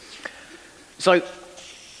So,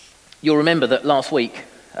 you'll remember that last week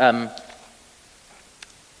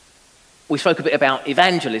we spoke a bit about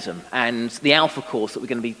evangelism and the Alpha course that we're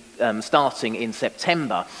going to be starting in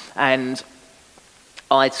September. And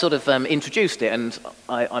I sort of introduced it, and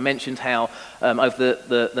I mentioned how over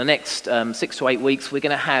the next 6 to 8 weeks we're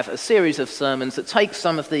going to have a series of sermons that take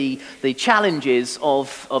some of the challenges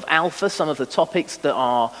of Alpha, some of the topics that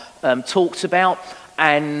are talked about,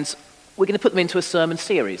 and we're going to put them into a sermon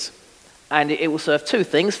series. And it will serve two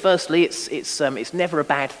things. Firstly, it's never a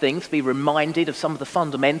bad thing to be reminded of some of the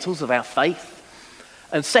fundamentals of our faith.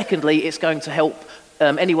 And secondly, it's going to help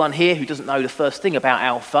anyone here who doesn't know the first thing about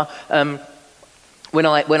Alpha. When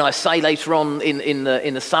I say later on in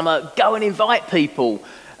the summer, go and invite people,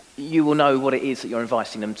 you will know what it is that you're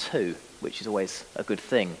inviting them to, which is always a good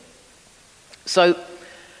thing. So,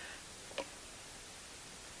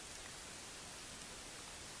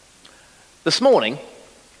 this morning's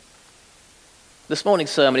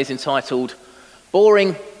sermon is entitled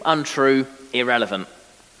Boring, Untrue, Irrelevant.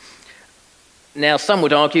 Now, some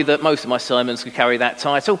would argue that most of my sermons could carry that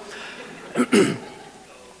title.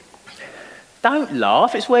 Don't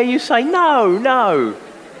laugh, it's where you say no.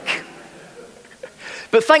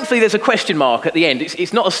 But thankfully there's a question mark at the end.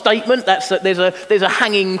 It's not a statement, there's a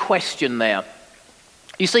hanging question there.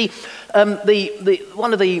 You see,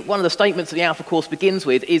 one of the statements that the Alpha course begins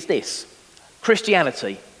with is this: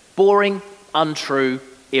 Christianity, boring, untrue,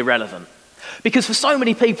 irrelevant. Because for so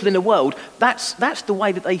many people in the world, that's the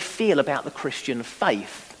way that they feel about the Christian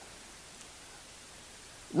faith.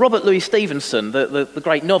 Robert Louis Stevenson, the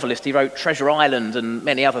great novelist, he wrote Treasure Island and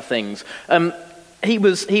many other things. He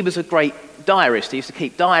was a great diarist. He used to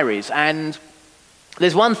keep diaries, and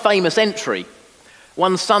there's one famous entry.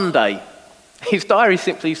 One Sunday, his diary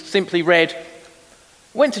simply read,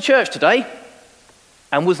 "Went to church today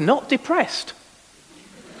and was not depressed."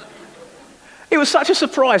 It was such a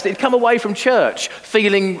surprise that he'd come away from church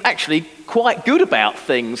feeling actually quite good about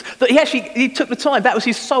things, that he took the time. That was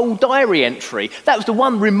his sole diary entry. That was the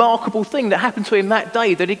one remarkable thing that happened to him that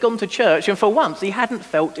day, that he'd gone to church and for once he hadn't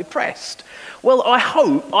felt depressed. Well, I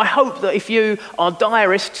hope that if you are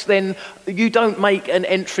diarists, then you don't make an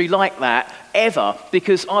entry like that ever,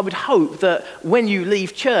 because I would hope that when you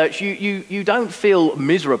leave church, you don't feel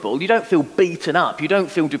miserable, you don't feel beaten up, you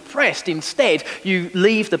don't feel depressed. Instead, you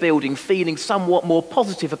leave the building feeling somewhat more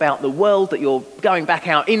positive about the world that you're going back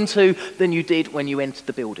out into than you did when you entered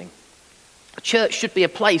the building. Church should be a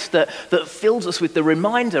place that fills us with the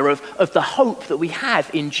reminder of the hope that we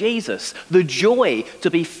have in Jesus, the joy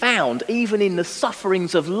to be found even in the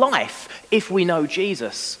sufferings of life if we know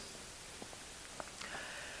Jesus.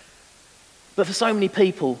 But for so many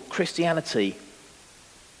people, Christianity,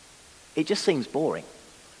 it just seems boring.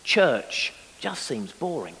 Church just seems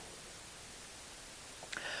boring.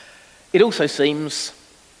 It also seems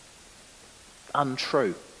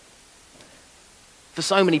untrue. For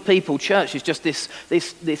so many people, church is just this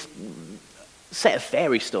set of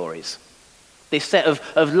fairy stories, this set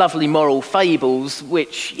of lovely moral fables,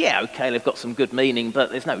 which, yeah, okay, they've got some good meaning,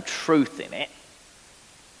 but there's no truth in it.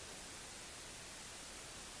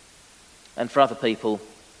 And for other people,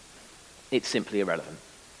 it's simply irrelevant.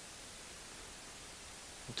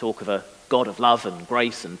 We talk of a God of love and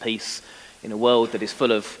grace and peace in a world that is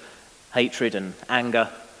full of hatred and anger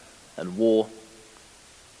and war.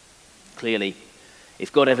 Clearly,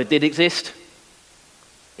 if God ever did exist,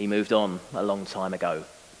 he moved on a long time ago.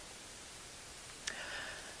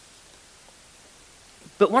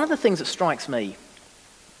 But one of the things that strikes me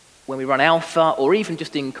when we run Alpha, or even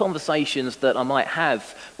just in conversations that I might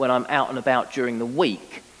have when I'm out and about during the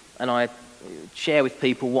week, and I share with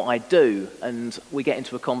people what I do, and we get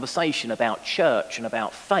into a conversation about church and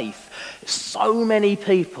about faith, so many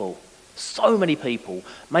people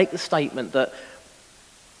make the statement that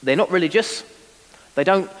they're not religious, they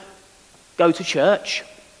don't go to church,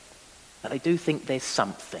 but they do think there's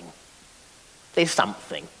something. There's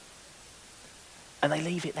something. And they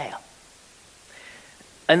leave it there.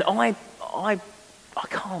 And I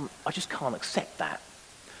just can't accept that.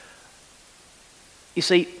 You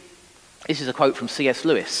see, this is a quote from C.S.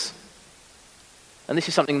 Lewis. And this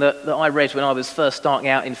is something that I read when I was first starting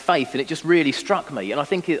out in faith, and it just really struck me. And I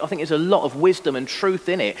think there's a lot of wisdom and truth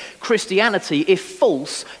in it. Christianity, if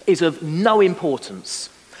false, is of no importance.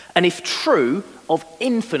 And if true, of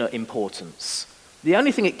infinite importance. The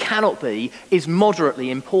only thing it cannot be is moderately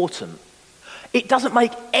important. It doesn't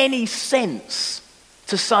make any sense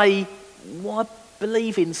to say, well, I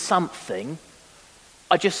believe in something,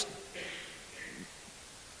 I just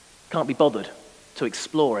can't be bothered to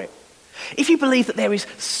explore it. If you believe that there is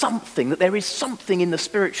something in the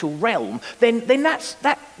spiritual realm, then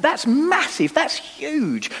that's massive, that's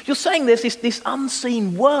huge. You're saying there's this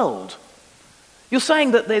unseen world. You're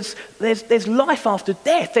saying that there's life after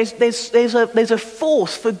death. There's a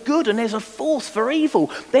force for good and there's a force for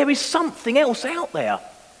evil. There is something else out there.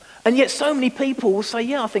 And yet so many people will say,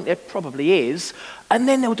 yeah, I think there probably is, and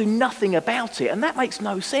then they'll do nothing about it. And that makes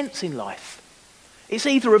no sense in life. It's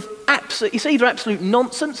either absolute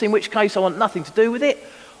nonsense, in which case I want nothing to do with it,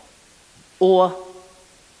 or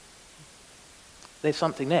there's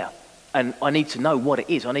something there. And I need to know what it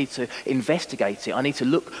is. I need to investigate it. I need to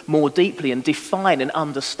look more deeply and define and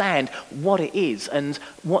understand what it is and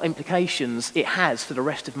what implications it has for the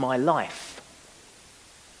rest of my life.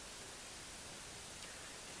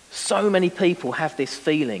 So many people have this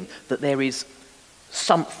feeling that there is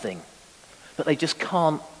something, but they just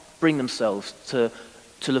can't bring themselves to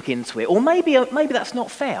look into it. Or maybe that's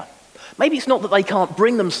not fair. Maybe it's not that they can't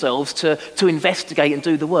bring themselves to investigate and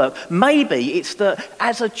do the work. Maybe it's that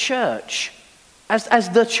as a church, as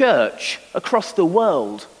the church across the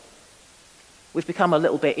world, we've become a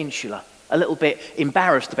little bit insular, a little bit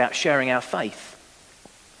embarrassed about sharing our faith.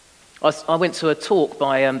 I went to a talk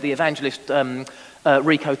by the evangelist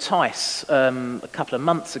Rico Tice a couple of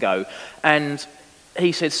months ago, and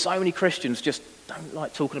he said so many Christians just don't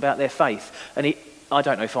like talking about their faith. And I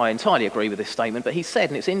don't know if I entirely agree with this statement, but he said,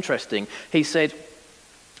 and it's interesting, he said,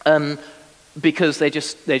 because they're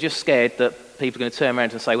just scared that people are going to turn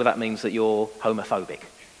around and say, well, that means that you're homophobic.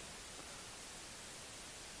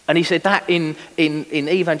 And he said that in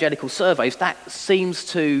evangelical surveys, that seems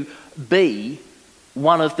to be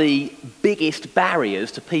one of the biggest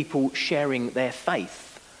barriers to people sharing their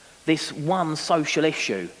faith. This one social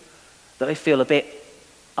issue that they feel a bit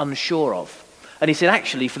unsure of. And he said,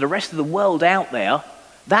 actually, for the rest of the world out there,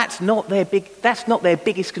 that's not their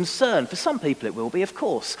biggest concern. For some people it will be, of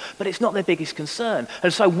course, but it's not their biggest concern.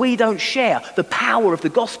 And so we don't share the power of the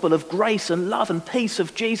gospel of grace and love and peace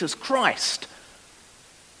of Jesus Christ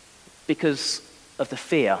because of the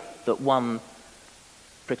fear that one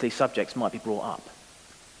prickly subject might be brought up.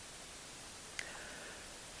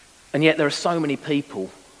 And yet there are so many people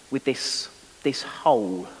with this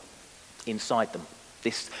hole inside them,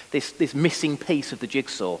 this missing piece of the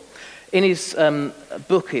jigsaw. In his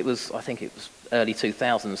book, I think it was early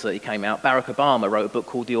 2000s that he came out, Barack Obama wrote a book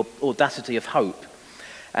called The Audacity of Hope.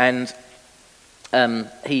 And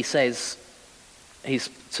he says,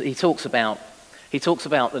 he talks about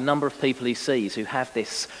the number of people he sees who have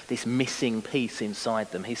this missing piece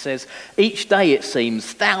inside them. He says, each day it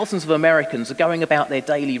seems thousands of Americans are going about their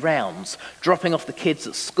daily rounds, dropping off the kids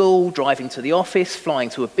at school, driving to the office, flying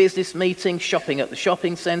to a business meeting, shopping at the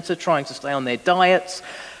shopping centre, trying to stay on their diets,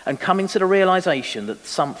 and coming to the realisation that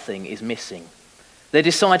something is missing. They're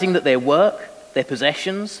deciding that their work, their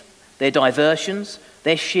possessions, their diversions,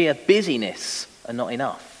 their sheer busyness are not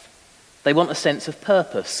enough. They want a sense of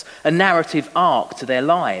purpose, a narrative arc to their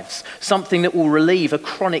lives, something that will relieve a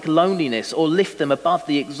chronic loneliness or lift them above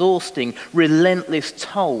the exhausting, relentless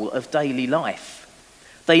toll of daily life.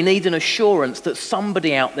 They need an assurance that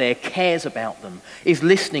somebody out there cares about them, is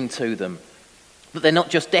listening to them, that they're not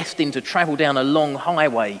just destined to travel down a long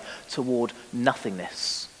highway toward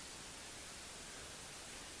nothingness.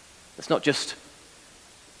 It's not just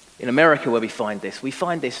in America where we find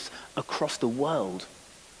this across the world.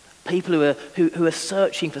 People who are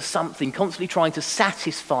searching for something, constantly trying to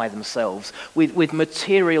satisfy themselves with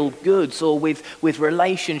material goods or with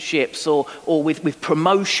relationships or with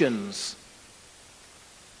promotions.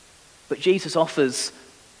 But Jesus offers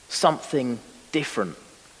something different.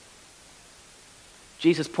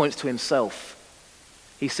 Jesus points to himself.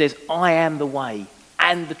 He says, I am the way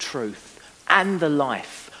and the truth and the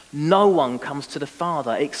life. No one comes to the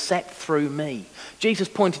Father except through me. Jesus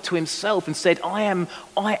pointed to himself and said, I am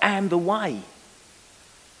the way.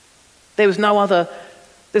 There's no other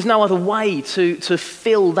way to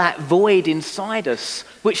fill that void inside us,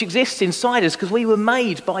 which exists inside us because we were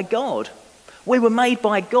made by God. We were made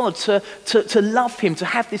by God to love him, to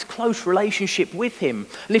have this close relationship with him.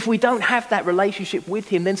 And if we don't have that relationship with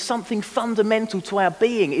him, then something fundamental to our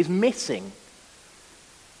being is missing.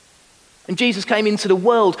 And Jesus came into the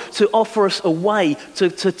world to offer us a way to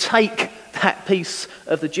take that piece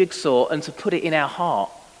of the jigsaw and to put it in our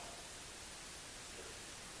heart.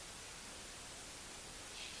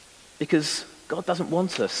 Because God doesn't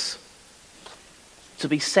want us to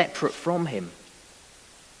be separate from him.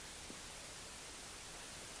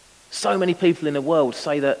 So many people in the world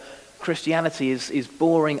say that Christianity is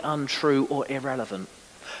boring, untrue, or irrelevant.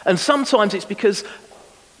 And sometimes it's because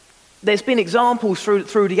there's been examples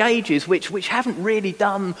through the ages which haven't really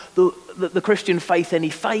done the Christian faith any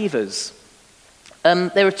favours.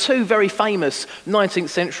 There are two very famous 19th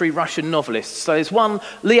century Russian novelists. So there's one,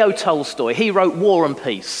 Leo Tolstoy. He wrote War and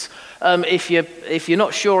Peace. If you're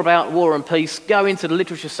not sure about War and Peace, go into the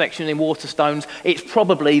literature section in Waterstones. It's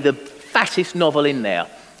probably the fattest novel in there.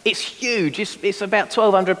 It's huge. It's about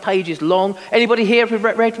 1,200 pages long. Anybody here who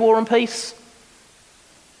read War and Peace?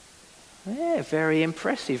 Yeah, very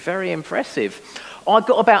impressive, very impressive. I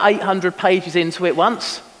got about 800 pages into it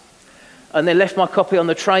once, and then left my copy on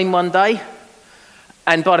the train one day,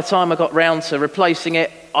 and by the time I got round to replacing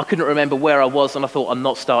it, I couldn't remember where I was, and I thought, I'm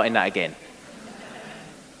not starting that again.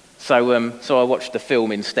 So I watched the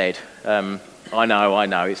film instead. I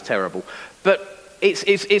know, it's terrible. But it's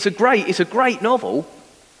a great novel.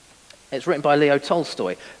 It's written by Leo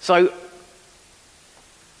Tolstoy. So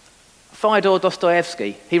Fyodor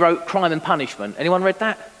Dostoevsky, he wrote Crime and Punishment. Anyone read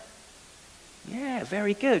that? Yeah,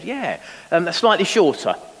 very good, yeah. That's slightly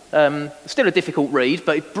shorter. Still a difficult read,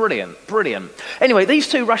 but brilliant. Anyway, these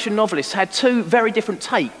two Russian novelists had two very different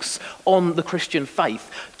takes on the Christian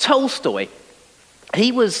faith. Tolstoy,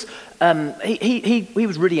 he was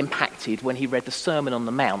really impacted when he read the Sermon on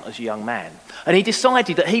the Mount as a young man. And he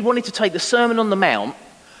decided that he wanted to take the Sermon on the Mount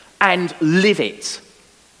and live it.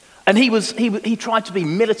 And he tried to be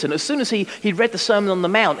militant. As soon as he'd read the Sermon on the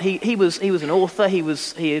Mount, he was an author,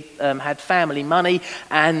 he had family money,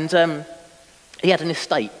 and he had an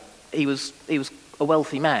estate. He was a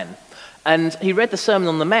wealthy man. And he read the Sermon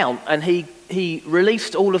on the Mount, and he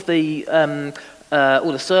released all the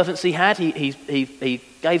servants he had. He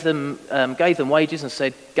gave them wages and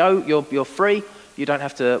said, "Go, you're free. You don't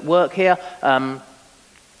have to work here."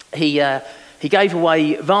 He gave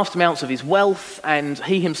away vast amounts of his wealth, and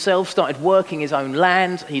he himself started working his own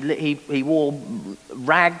land. He wore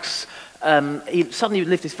rags. He suddenly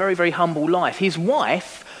lived this very, very humble life. His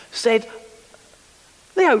wife said,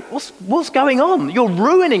 "Leo, what's going on? You're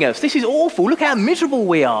ruining us. This is awful. Look how miserable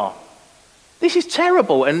we are. This is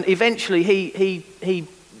terrible." And eventually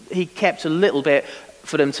he kept a little bit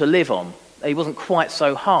for them to live on. He wasn't quite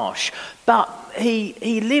so harsh. But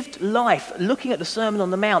he lived life looking at the Sermon on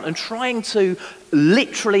the Mount and trying to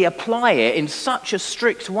literally apply it in such a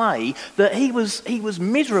strict way that he was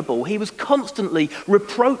miserable. He was constantly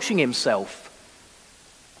reproaching himself.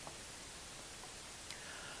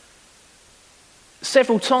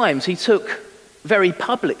 Several times he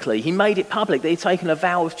made it public that he'd taken a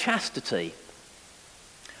vow of chastity.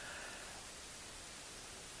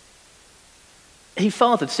 He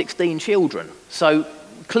fathered 16 children, so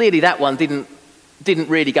clearly that one didn't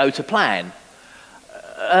really go to plan.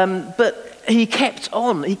 But he kept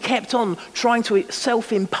on trying to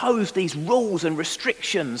self-impose these rules and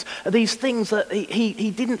restrictions, these things that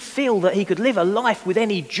he didn't feel that he could live a life with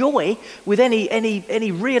any joy, with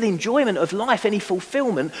any real enjoyment of life, any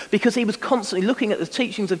fulfillment, because he was constantly looking at the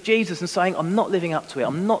teachings of Jesus and saying, "I'm not living up to it,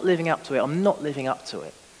 I'm not living up to it, I'm not living up to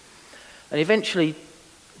it." And eventually,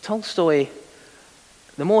 Tolstoy,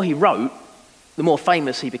 the more he wrote, the more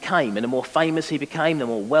famous he became, and the more famous he became, the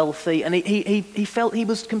more wealthy, and he felt he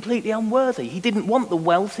was completely unworthy. He didn't want the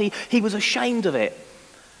wealth, he was ashamed of it.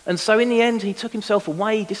 And so in the end, he took himself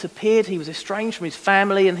away, he disappeared, he was estranged from his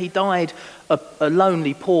family, and he died a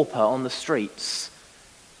lonely pauper on the streets.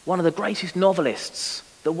 One of the greatest novelists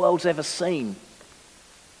the world's ever seen.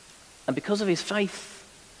 And because of his faith,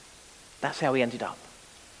 that's how he ended up.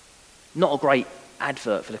 Not a great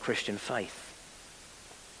advert for the Christian faith.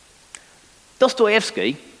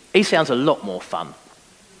 Dostoevsky, he sounds a lot more fun.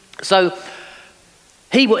 So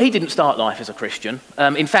he didn't start life as a Christian.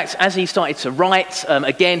 In fact, as he started to write,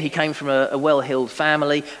 again, he came from a well-heeled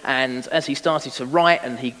family, and as he started to write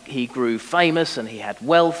and he grew famous and he had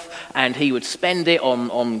wealth, and he would spend it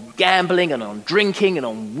on gambling and on drinking and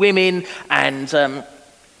on women, and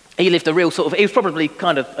he lived a real he was probably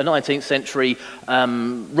kind of a 19th century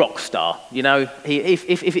rock star, you know.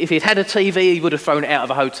 If he'd had a TV, he would have thrown it out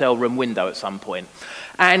of a hotel room window at some point.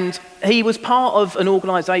 And he was part of an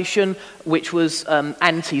organisation which was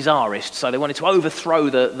anti-Tsarist, so they wanted to overthrow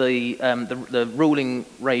the ruling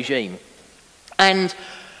regime. And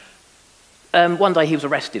one day he was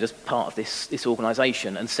arrested as part of this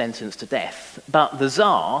organisation and sentenced to death. But the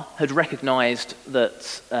Tsar had recognised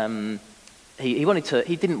that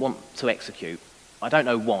he didn't want to execute. I don't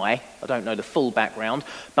know why, I don't know the full background,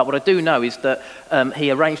 but what I do know is that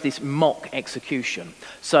he arranged this mock execution.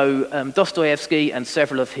 So Dostoevsky and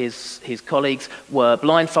several of his colleagues were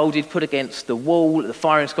blindfolded, put against the wall, the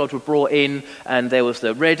firing squad were brought in, and there was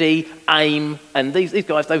the ready, aim, and these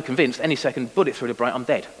guys, they were convinced any second, bullet through the brain, I'm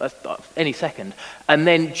dead, any second. And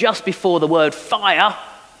then just before the word fire,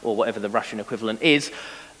 or whatever the Russian equivalent is,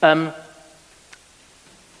 a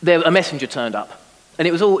messenger turned up. And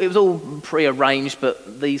it was all pre-arranged,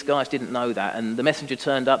 but these guys didn't know that. And the messenger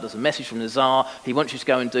turned up. There's a message from the Tsar. He wants you to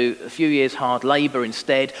go and do a few years hard labour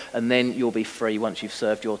instead, and then you'll be free once you've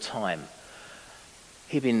served your time.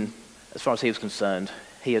 He'd been, as far as he was concerned,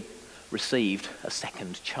 he had received a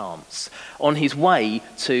second chance. On his way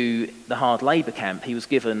to the hard labour camp, he was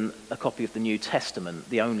given a copy of the New Testament,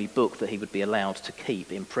 the only book that he would be allowed to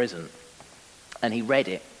keep in prison. And he read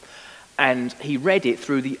it. And he read it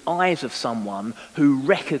through the eyes of someone who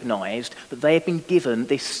recognised that they had been given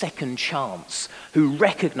this second chance, who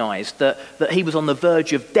recognised that he was on the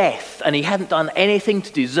verge of death and he hadn't done anything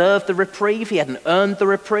to deserve the reprieve, he hadn't earned the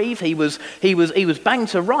reprieve, he was banged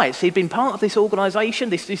to rights, he'd been part of this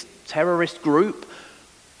organisation, this terrorist group,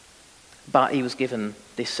 but he was given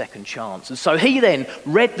this second chance. And so he then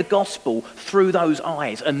read the gospel through those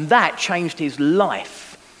eyes, and that changed his life.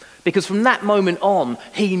 Because from that moment on,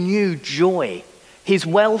 he knew joy. His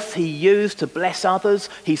wealth he used to bless others.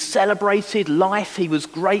 He celebrated life. He was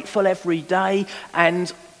grateful every day.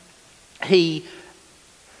 And he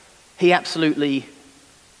absolutely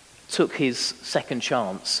took his second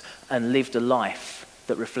chance and lived a life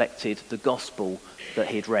that reflected the gospel that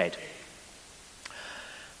he'd read.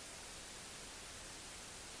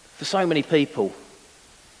 For so many people,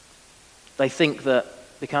 they think that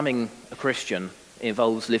becoming a Christian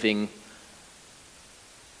involves living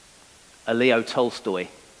a Leo Tolstoy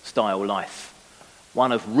style life.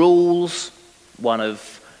 One of rules, one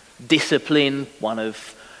of discipline, one of,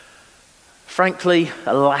 frankly,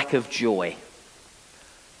 a lack of joy.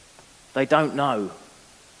 They don't know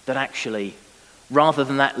that actually, rather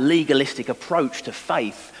than that legalistic approach to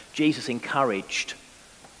faith, Jesus encouraged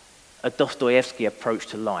a Dostoevsky approach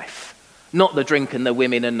to life. Not the drink and the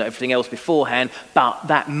women and everything else beforehand, but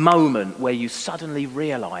that moment where you suddenly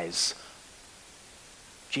realise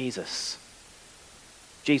Jesus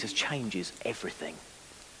changes everything.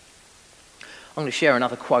 I'm going to share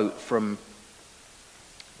another quote from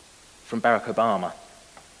Barack Obama.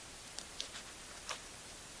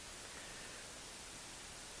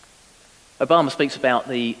 Obama speaks about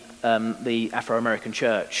the Afro-American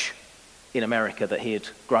church in America that he had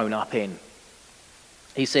grown up in.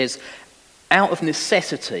 He says, out of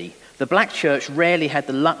necessity, the black church rarely had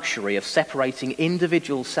the luxury of separating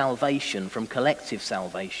individual salvation from collective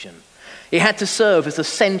salvation. It had to serve as the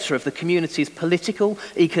centre of the community's political,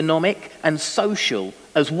 economic, and social,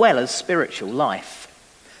 as well as spiritual life.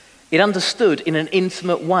 It understood in an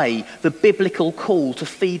intimate way the biblical call to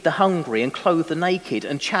feed the hungry and clothe the naked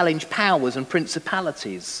and challenge powers and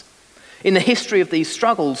principalities. In the history of these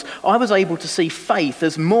struggles, I was able to see faith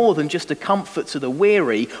as more than just a comfort to the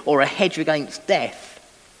weary or a hedge against death.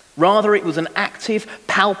 Rather, it was an active,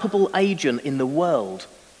 palpable agent in the world.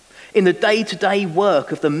 In the day-to-day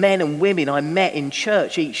work of the men and women I met in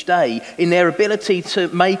church each day, in their ability to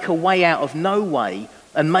make a way out of no way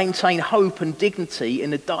and maintain hope and dignity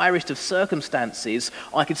in the direst of circumstances,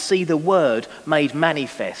 I could see the word made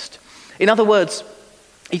manifest. In other words,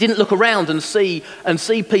 he didn't look around and see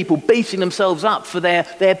people beating themselves up for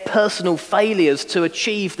their personal failures to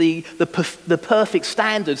achieve the perfect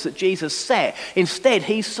standards that Jesus set. Instead,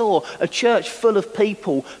 he saw a church full of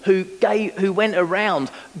people who went around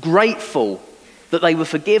grateful that they were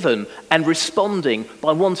forgiven and responding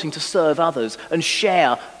by wanting to serve others and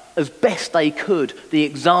share as best they could the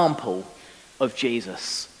example of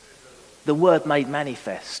Jesus. The word made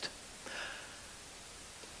manifest.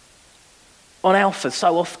 On Alpha,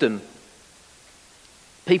 so often,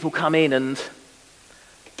 people come in and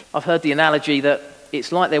I've heard the analogy that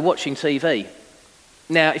it's like they're watching TV.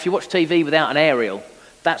 Now, if you watch TV without an aerial,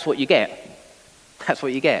 that's what you get. That's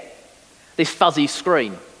what you get. This fuzzy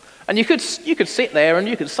screen. And you could sit there and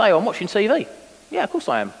you could say, oh, I'm watching TV. Yeah, of course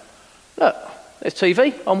I am. Look, there's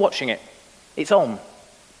TV, I'm watching it. It's on.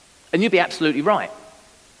 And you'd be absolutely right.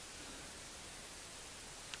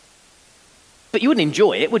 But you wouldn't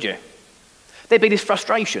enjoy it, would you? There'd be this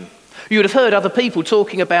frustration. You would have heard other people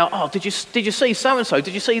talking about, oh, did you see so-and-so?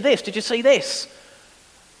 Did you see this? Did you see this?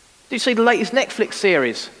 Did you see the latest Netflix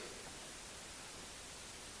series?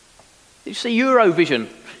 Did you see Eurovision?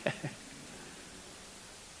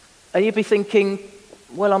 And you'd be thinking,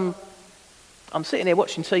 well, I'm sitting here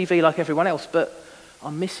watching TV like everyone else, but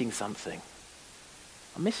I'm missing something.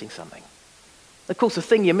 I'm missing something. Of course, the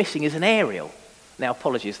thing you're missing is an aerial. Now,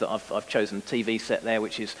 apologies that I've chosen a TV set there,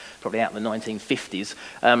 which is probably out in the 1950s.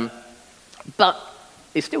 But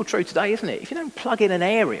it's still true today, isn't it? If you don't plug in an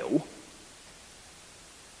aerial,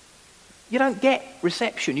 you don't get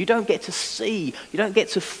reception. You don't get to see. You don't get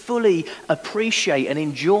to fully appreciate and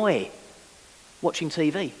enjoy watching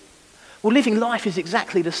TV. Well, living life is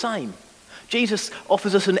exactly the same. Jesus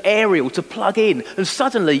offers us an aerial to plug in, and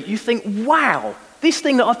suddenly you think, wow, this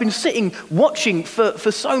thing that I've been sitting watching for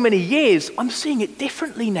so many years, I'm seeing it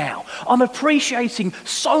differently now. I'm appreciating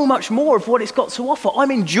so much more of what it's got to offer.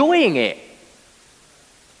 I'm enjoying it.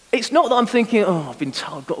 It's not that I'm thinking, oh, I've been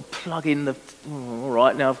told I've got to plug in all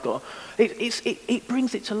right, now I've got it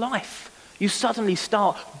brings it to life. You suddenly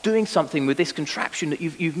start doing something with this contraption that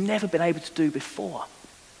you've never been able to do before.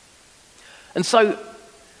 And so,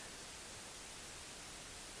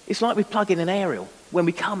 it's like we plug in an aerial when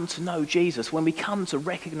we come to know Jesus, when we come to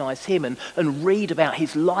recognize him and read about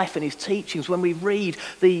his life and his teachings, when we read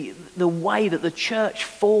the way that the church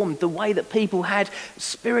formed, the way that people had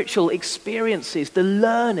spiritual experiences, the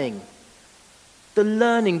learning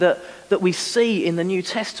that we see in the New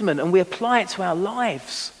Testament, and we apply it to our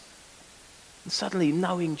lives. And suddenly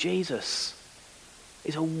knowing Jesus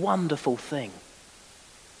is a wonderful thing.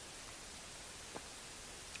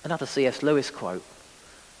 Another C.S. Lewis quote: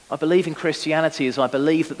 I believe in Christianity as I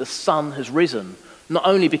believe that the sun has risen, not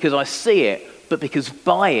only because I see it, but because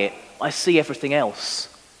by it I see everything else.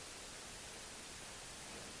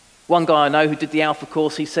 One guy I know who did the Alpha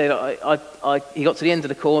course, he said, he got to the end of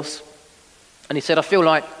the course, and he said, I feel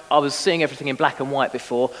like I was seeing everything in black and white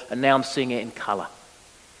before, and now I'm seeing it in colour.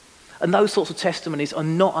 And those sorts of testimonies are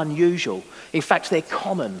not unusual. In fact, they're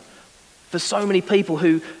common for so many people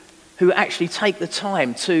who actually take the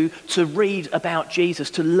time to read about Jesus,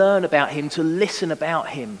 to learn about him, to listen about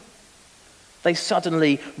him. They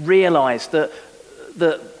suddenly realize that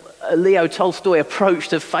a Leo Tolstoy approach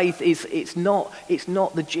to faith it's not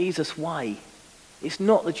the Jesus way. It's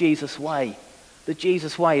not the Jesus way. The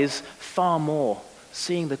Jesus way is far more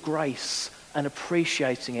seeing the grace and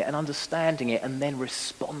appreciating it and understanding it and then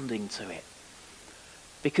responding to it.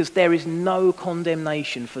 Because there is no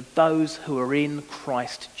condemnation for those who are in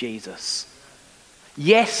Christ Jesus.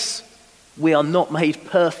 Yes, we are not made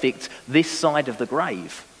perfect this side of the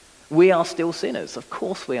grave. We are still sinners, of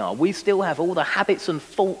course we are. We still have all the habits and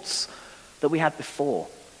faults that we had before.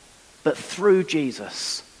 But through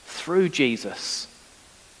Jesus,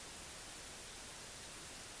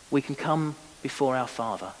 we can come before our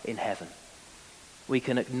Father in heaven. We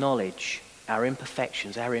can acknowledge our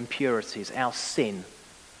imperfections, our impurities, our sin,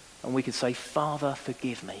 and we can say, Father,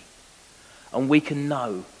 forgive me. And we can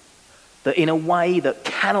know that in a way that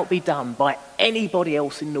cannot be done by anybody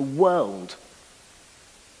else in the world,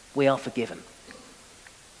 we are forgiven.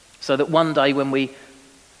 So that one day when we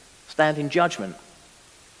stand in judgment,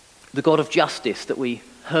 the God of justice that we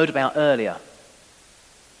heard about earlier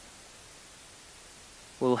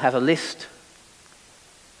will have a list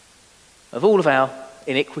of all of our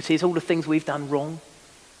iniquities, all the things we've done wrong,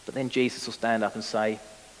 but then Jesus will stand up and say,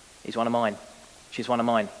 he's one of mine, she's one of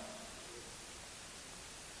mine.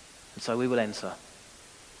 And so we will enter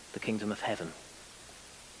the kingdom of heaven.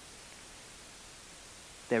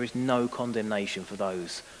 There is no condemnation for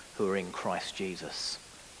those who are in Christ Jesus.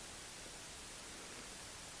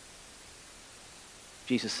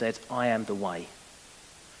 Jesus said, I am the way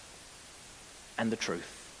and the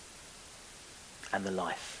truth and the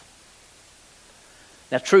life.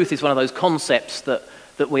 Now, truth is one of those concepts that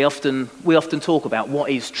we often talk about.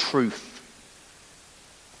 What is truth?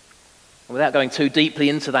 And without going too deeply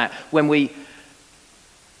into that, when we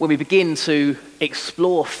begin to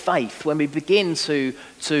explore faith, when we begin to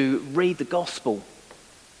read the gospel,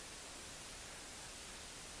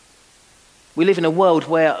 we live in a world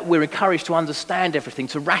where we're encouraged to understand everything,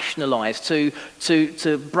 to rationalize, to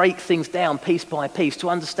break things down piece by piece, to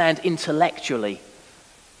understand intellectually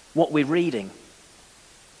what we're reading.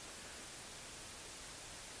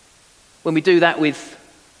 When we do that with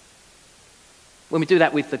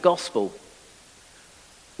the gospel,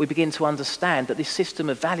 we begin to understand that this system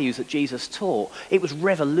of values that Jesus taught, it was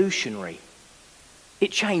revolutionary.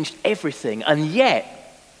 It changed everything, and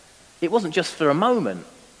yet it wasn't just for a moment.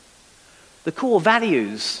 The core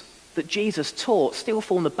values that Jesus taught still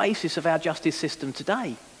form the basis of our justice system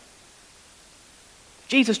today.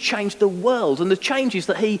 Jesus changed the world, and the changes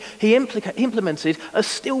that he implemented are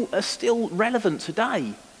still relevant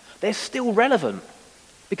today. They're still relevant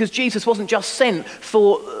because Jesus wasn't just sent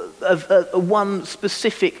for a one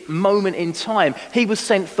specific moment in time. He was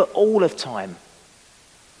sent for all of time.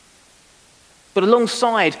 But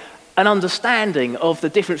alongside an understanding of the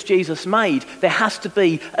difference Jesus made, there has to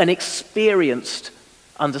be an experienced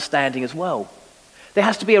understanding as well. There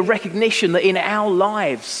has to be a recognition that in our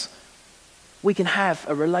lives we can have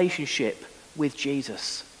a relationship with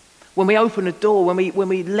Jesus. When we open a door, when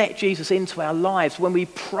we let Jesus into our lives, when we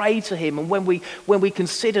pray to him, and when we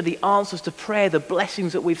consider the answers to prayer, the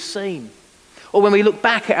blessings that we've seen, Or when we look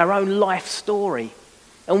back at our own life story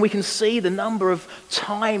and we can see the number of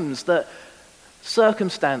times that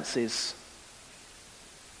circumstances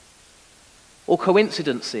or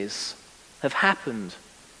coincidences have happened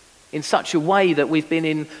in such a way that we've been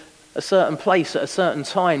in a certain place at a certain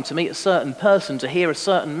time to meet a certain person, to hear a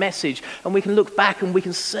certain message, and we can look back and we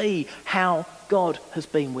can see how God has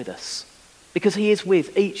been with us. Because he is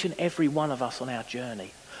with each and every one of us on our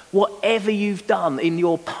journey. Whatever you've done in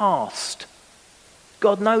your past,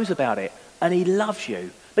 God knows about it and he loves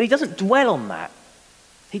you. But he doesn't dwell on that.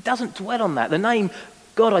 He doesn't dwell on that. The name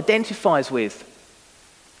God identifies with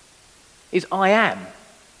is I am.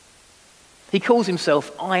 He calls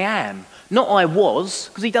himself I am. Not I was,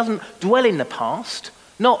 because he doesn't dwell in the past.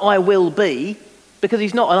 Not I will be, because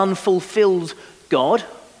he's not an unfulfilled God.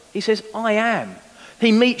 He says I am.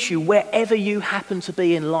 He meets you wherever you happen to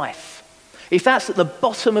be in life. If that's at the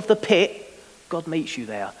bottom of the pit, God meets you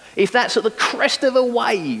there. If that's at the crest of a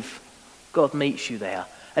wave, God meets you there.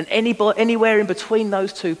 And anywhere in between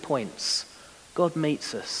those 2 points, God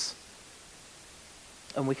meets us.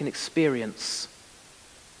 And we can experience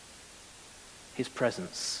his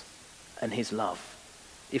presence and his love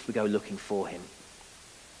if we go looking for him.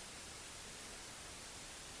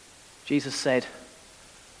 Jesus said,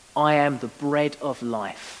 I am the bread of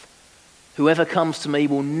life. Whoever comes to me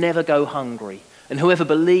will never go hungry, and whoever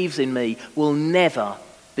believes in me will never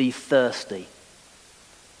be thirsty.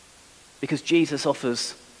 Because Jesus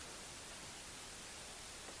offers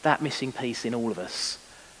that missing piece in all of us,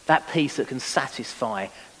 that piece that can satisfy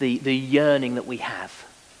the yearning that we have,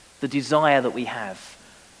 the desire that we have.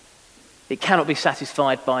 It cannot be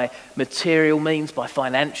satisfied by material means, by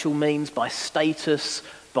financial means, by status,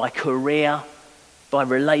 by career, by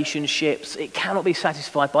relationships. It cannot be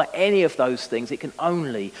satisfied by any of those things. It can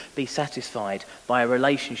only be satisfied by a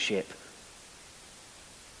relationship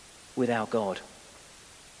with our God.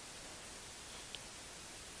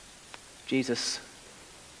 Jesus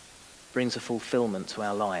brings a fulfillment to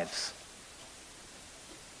our lives.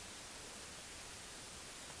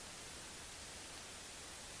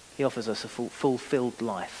 He offers us a fulfilled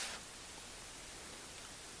life.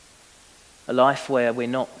 A life where we're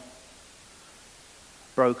not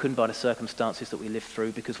broken by the circumstances that we live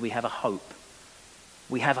through because we have a hope.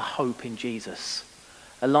 We have a hope in Jesus.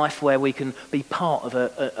 A life where we can be part of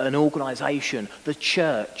an organisation, the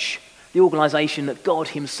church, the organisation that God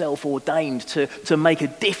himself ordained to make a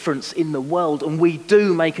difference in the world. And we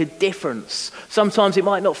do make a difference. Sometimes it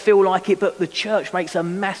might not feel like it, but the church makes a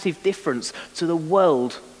massive difference to the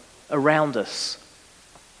world around us.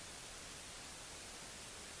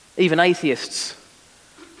 Even atheists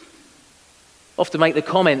often make the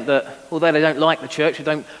comment that although they don't like the church, they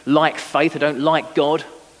don't like faith, they don't like God,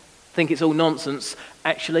 think it's all nonsense,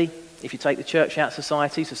 actually, if you take the church out of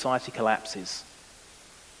society, society collapses.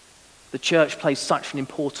 The church plays such an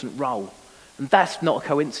important role. And that's not a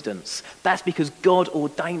coincidence. That's because God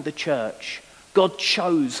ordained the church. God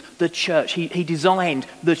chose the church. He designed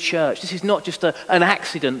the church. This is not just an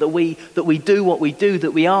accident that we do what we do,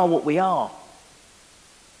 that we are what we are.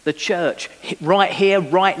 The church, right here,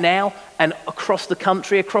 right now, and across the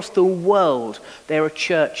country, across the world, there are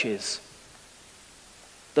churches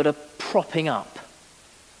that are propping up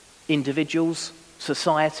individuals,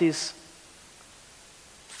 societies,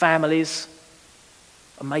 families,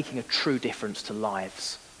 and making a true difference to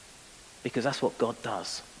lives. Because that's what God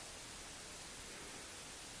does.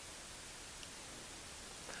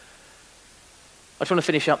 I just want to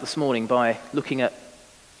finish up this morning by looking at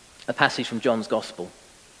a passage from John's Gospel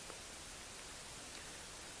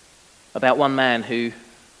about one man who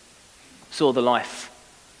saw the life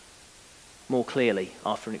more clearly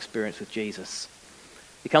after an experience with Jesus.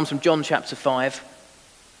 It comes from John chapter 5,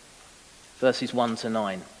 verses 1 to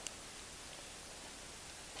 9.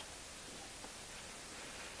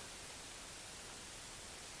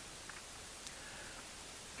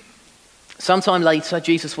 Sometime later,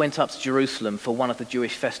 Jesus went up to Jerusalem for one of the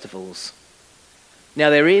Jewish festivals. Now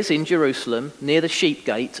there is in Jerusalem, near the sheep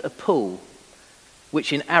gate, a pool,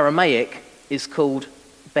 which in Aramaic is called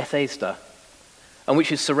Bethesda, and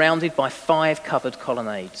which is surrounded by 5 covered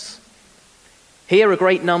colonnades. Here a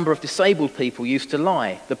great number of disabled people used to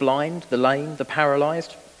lie, the blind, the lame, the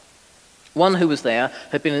paralyzed. One who was there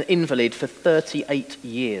had been an invalid for 38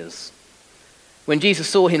 years. When Jesus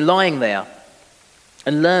saw him lying there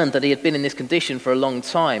and learned that he had been in this condition for a long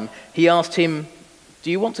time, he asked him, "Do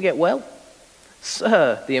you want to get well?"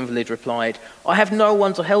 "Sir," the invalid replied, "I have no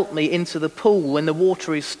one to help me into the pool when the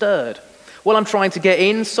water is stirred. While I'm trying to get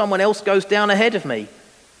in, someone else goes down ahead of me."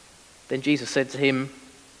 Then Jesus said to him,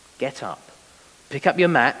 "Get up, pick up your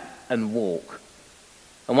mat and walk."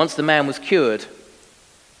 And once the man was cured,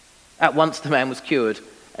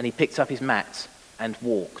 and he picked up his mat and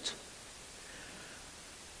walked.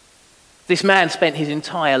 This man spent his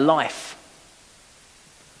entire life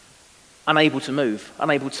unable to move,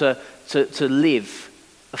 unable to live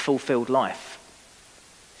a fulfilled life.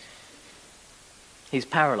 He's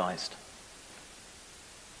paralyzed.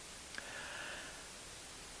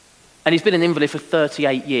 And he's been an invalid for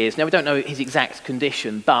 38 years. Now, we don't know his exact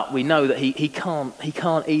condition, but we know that he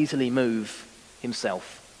can't easily move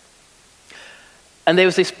himself. And there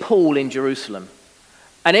was this pool in Jerusalem.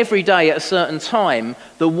 And every day at a certain time,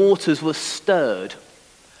 the waters were stirred.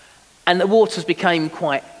 And the waters became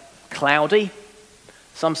quite cloudy.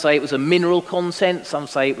 Some say it was a mineral content, some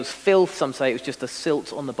say it was filth, some say it was just a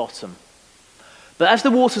silt on the bottom. But as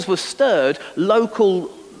the waters were stirred,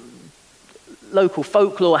 local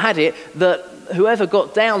folklore had it that whoever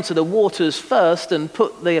got down to the waters first and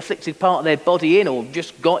put the afflicted part of their body in, or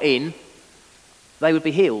just got in, they would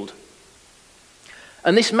be healed.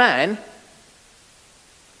 And this man,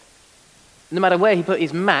 no matter where he put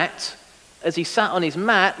his mat, as he sat on his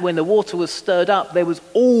mat, when the water was stirred up, there was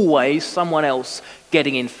always someone else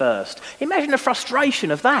getting in first. Imagine the frustration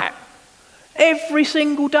of that. Every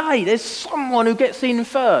single day, there's someone who gets in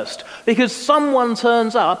first because someone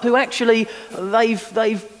turns up who actually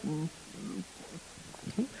they've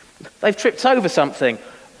tripped over something.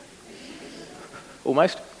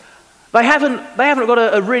 Almost. They haven't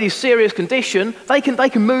got a really serious condition. They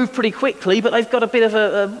can move pretty quickly, but they've got a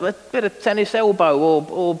bit of tennis elbow,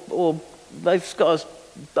 or they've got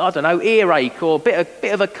earache, or a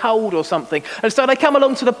bit of a cold or something. And so they come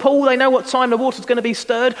along to the pool. They know what time the water's going to be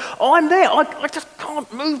stirred. I'm there. I just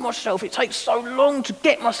can't move myself. It takes so long to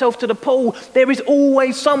get myself to the pool. There is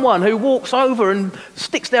always someone who walks over and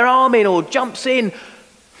sticks their arm in or jumps in.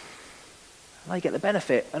 They get the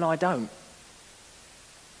benefit, and I don't.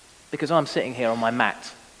 Because I'm sitting here on my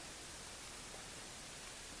mat.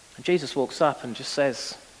 And Jesus walks up and just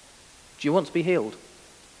says, "Do you want to be healed?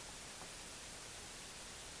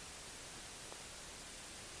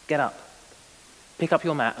 Get up, pick up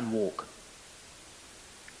your mat and walk."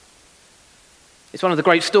 It's one of the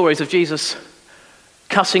great stories of Jesus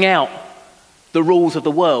cutting out the rules of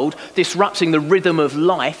the world, disrupting the rhythm of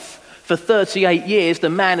life. For 38 years, the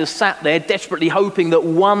man has sat there desperately hoping that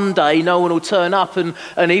one day no one will turn up, and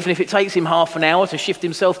even if it takes him half an hour to shift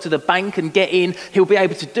himself to the bank and get in, he'll be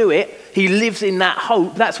able to do it. He lives in that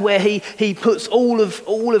hope. That's where he puts all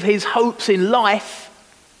of his hopes in life.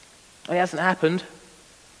 And it hasn't happened.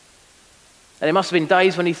 And there must have been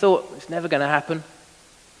days when he thought, it's never going to happen.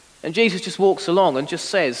 And Jesus just walks along and just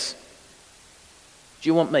says, "Do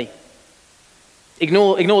you want me?"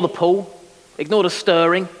 Ignore the pool, ignore the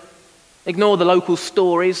stirring, ignore the local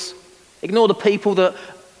stories, ignore the people that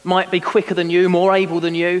might be quicker than you, more able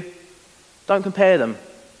than you. Don't compare them.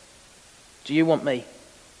 Do you want me?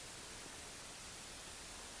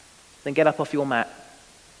 Then get up off your mat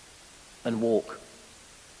and walk.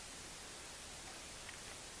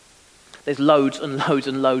 There's loads and loads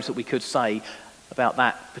and loads that we could say about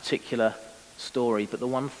that particular story, but the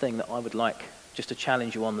one thing that I would like just to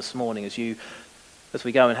challenge you on this morning as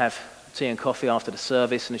we go and have tea and coffee after the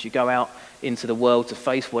service, and as you go out into the world to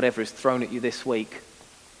face whatever is thrown at you this week,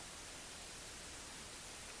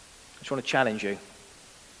 I just want to challenge you.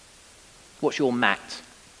 What's your mat?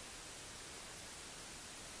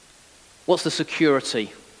 What's the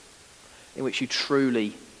security in which you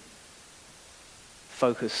truly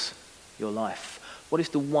focus your life? What is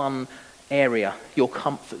the one area, your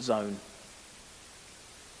comfort zone,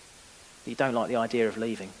 that you don't like the idea of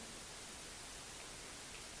leaving?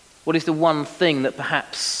 What is the one thing that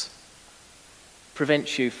perhaps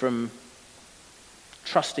prevents you from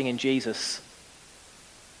trusting in Jesus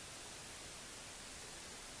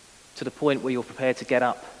to the point where you're prepared to get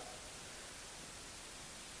up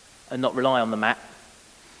and not rely on the mat,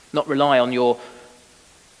 not rely on your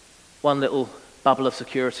one little bubble of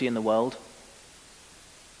security in the world?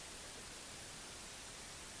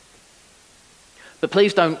 But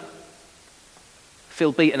please don't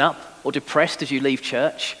feel beaten up or depressed as you leave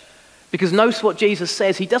church. Because notice what Jesus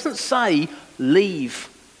says. He doesn't say, leave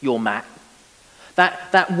your mat.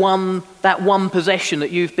 That one possession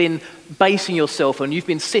that you've been basing yourself on, you've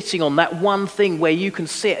been sitting on, that one thing where you can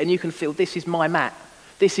sit and you can feel, this is my mat.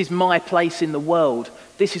 This is my place in the world.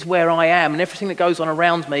 This is where I am, and everything that goes on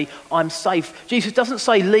around me, I'm safe. Jesus doesn't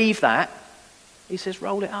say leave that. He says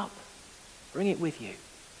roll it up. Bring it with you.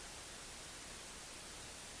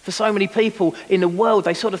 For so many people in the world,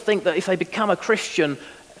 they sort of think that if they become a Christian,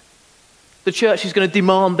 the church is going to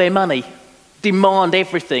demand their money, demand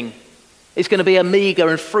everything. It's going to be a meager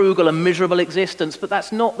and frugal and miserable existence, but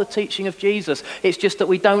that's not the teaching of Jesus. It's just that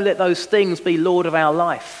we don't let those things be Lord of our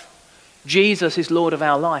life. Jesus is Lord of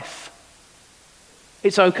our life.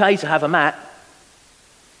 It's okay to have a mat,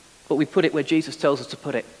 but we put it where Jesus tells us to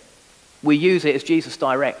put it. We use it as Jesus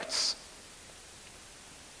directs.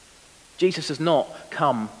 Jesus does not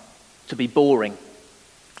come to be boring.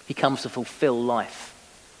 He comes to fulfill life.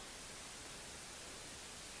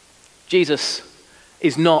 Jesus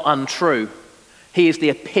is not untrue. He is the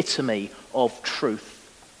epitome of truth.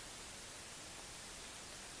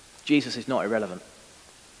 Jesus is not irrelevant.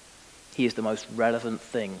 He is the most relevant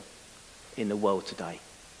thing in the world today.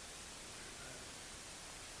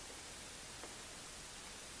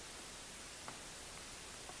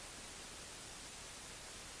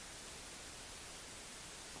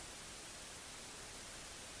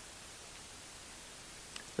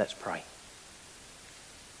 Let's pray.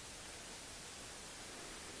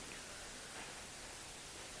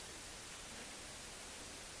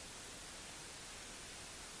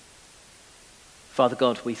 Father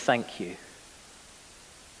God, we thank you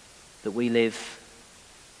that we live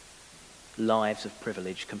lives of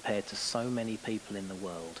privilege compared to so many people in the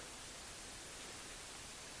world.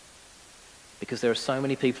 Because there are so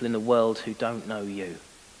many people in the world who don't know you.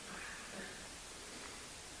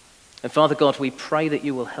 And Father God, we pray that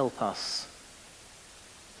you will help us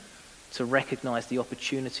to recognize the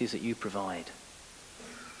opportunities that you provide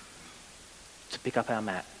to pick up our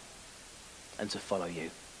mat and to follow you.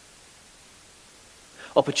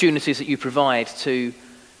 Opportunities that you provide to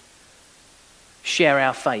share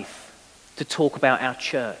our faith, to talk about our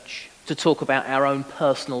church, to talk about our own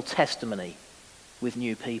personal testimony with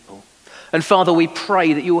new people. And Father, we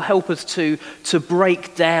pray that you will help us to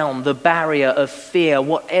break down the barrier of fear,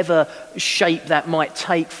 whatever shape that might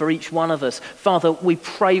take for each one of us. Father, we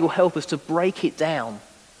pray you will help us to break it down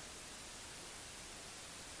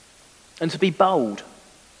and to be bold,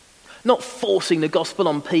 not forcing the gospel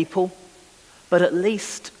on people, but at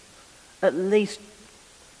least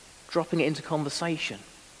dropping it into conversation.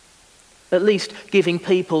 At least giving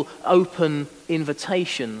people open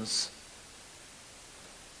invitations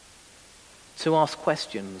to ask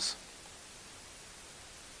questions,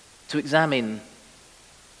 to examine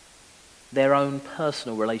their own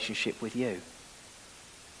personal relationship with you.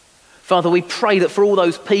 Father, we pray that for all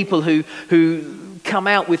those people who come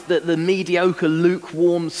out with the mediocre,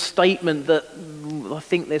 lukewarm statement that I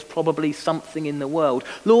think there's probably something in the world,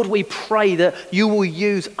 Lord, we pray that you will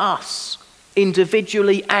use us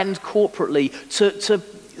individually and corporately to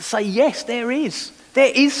say, yes, there is.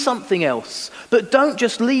 There is something else. But don't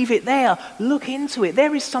just leave it there. Look into it.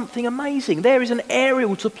 There is something amazing. There is an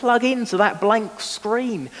aerial to plug into that blank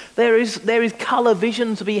screen. There is colour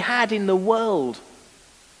vision to be had in the world.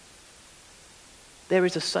 There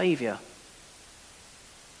is a Saviour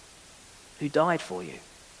who died for you.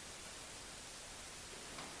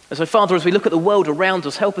 And so, Father, as we look at the world around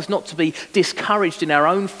us, help us not to be discouraged in our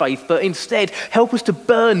own faith, but instead help us to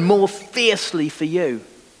burn more fiercely for you.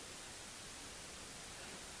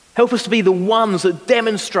 Help us to be the ones that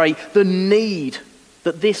demonstrate the need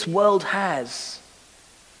that this world has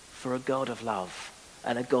for a God of love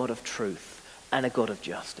and a God of truth and a God of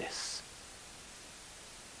justice.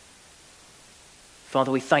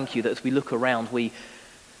 Father, we thank you that as we look around,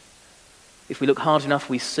 if we look hard enough,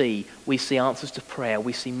 we see answers to prayer,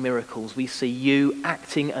 we see miracles, we see you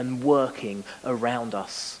acting and working around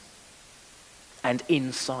us and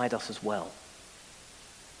inside us as well.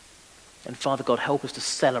 And Father God, help us to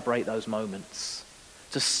celebrate those moments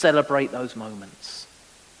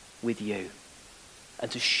with you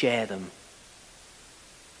and to share them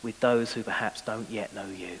with those who perhaps don't yet know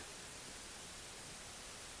you.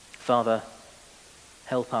 Father,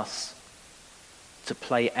 help us to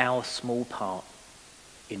play our small part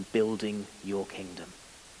in building your kingdom.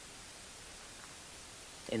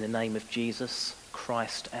 In the name of Jesus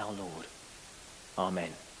Christ our Lord.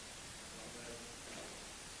 Amen.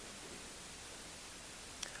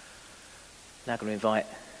 Now I'm going to invite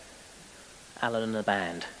Alan and the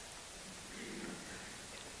band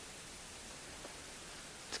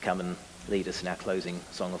to come and lead us in our closing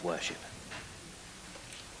song of worship.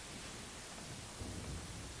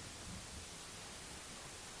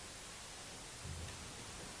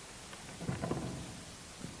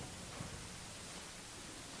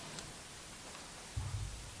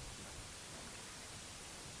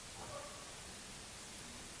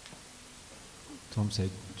 Tom said,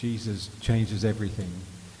 Jesus changes everything.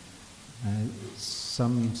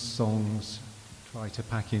 Some songs try to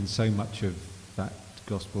pack in so much of that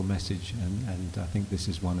gospel message, and I think this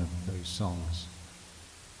is one of those songs.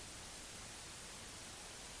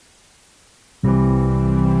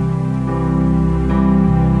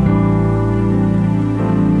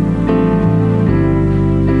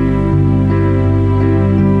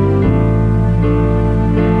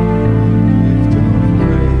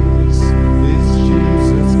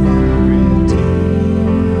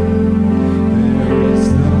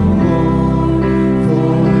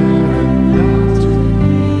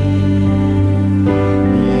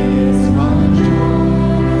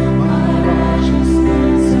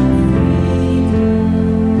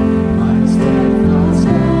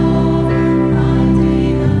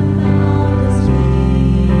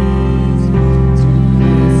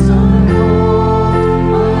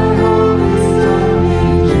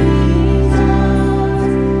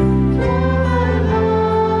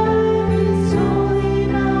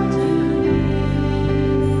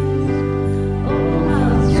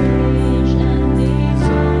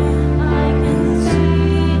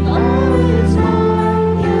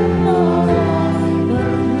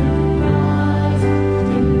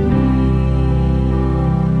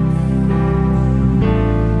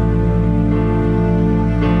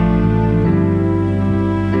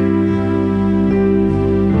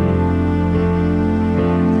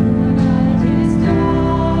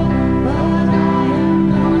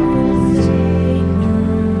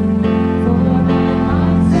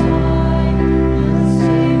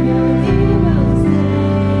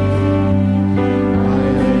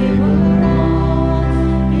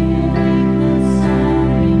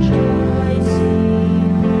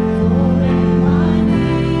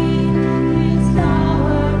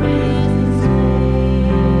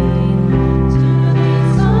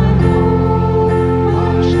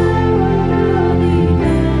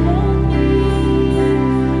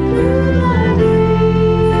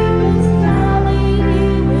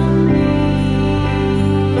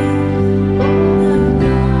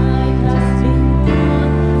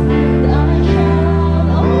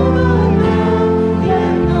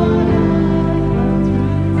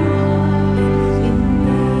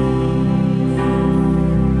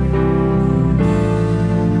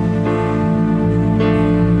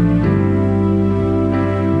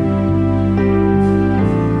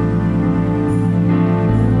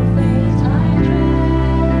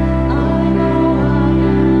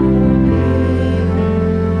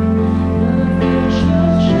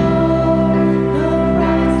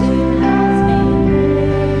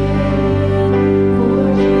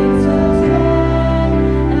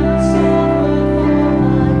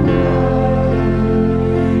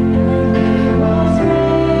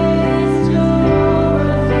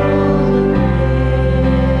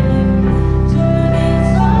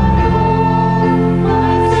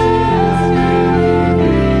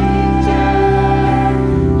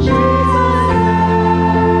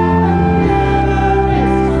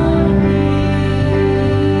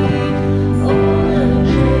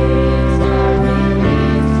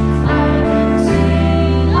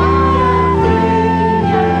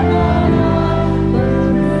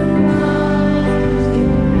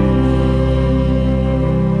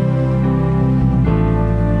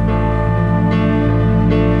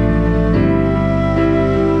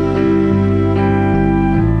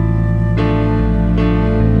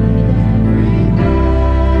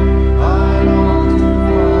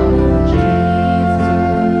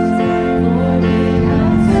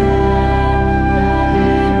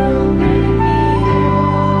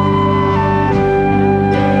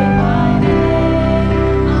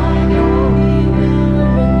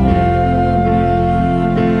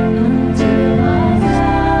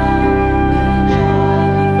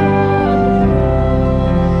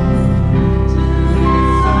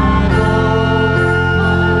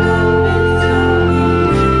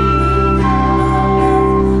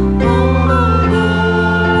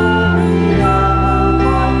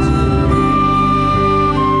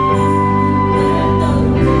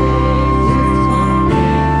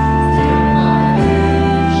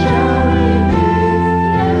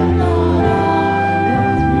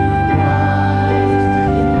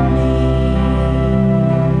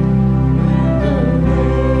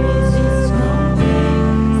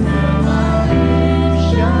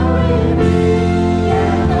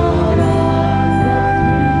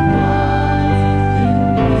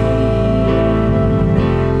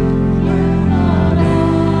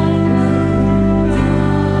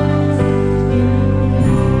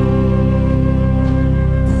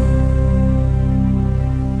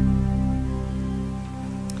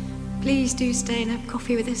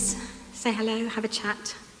 coffee with us, say hello, have a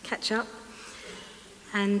chat, catch up.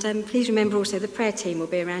 And please remember also the prayer team will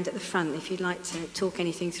be around at the front if you'd like to talk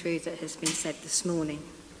anything through that has been said this morning.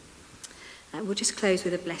 We'll just close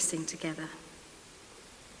with a blessing together.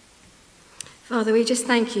 Father, we just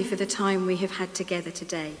thank you for the time we have had together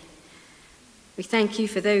today. We thank you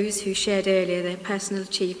for those who shared earlier their personal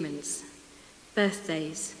achievements,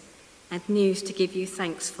 birthdays, and news to give you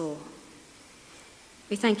thanks for.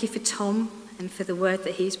 We thank you for Tom and for the word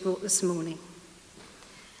that he's brought this morning.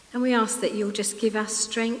 And we ask that you'll just give us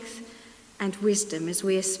strength and wisdom as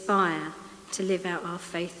we aspire to live out our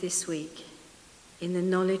faith this week in the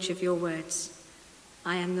knowledge of your words.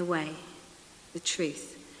 I am the way, the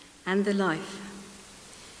truth, and the life.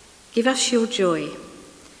 Give us your joy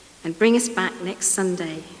and bring us back next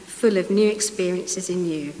Sunday full of new experiences in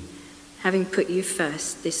you, having put you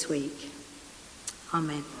first this week.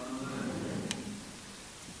 Amen.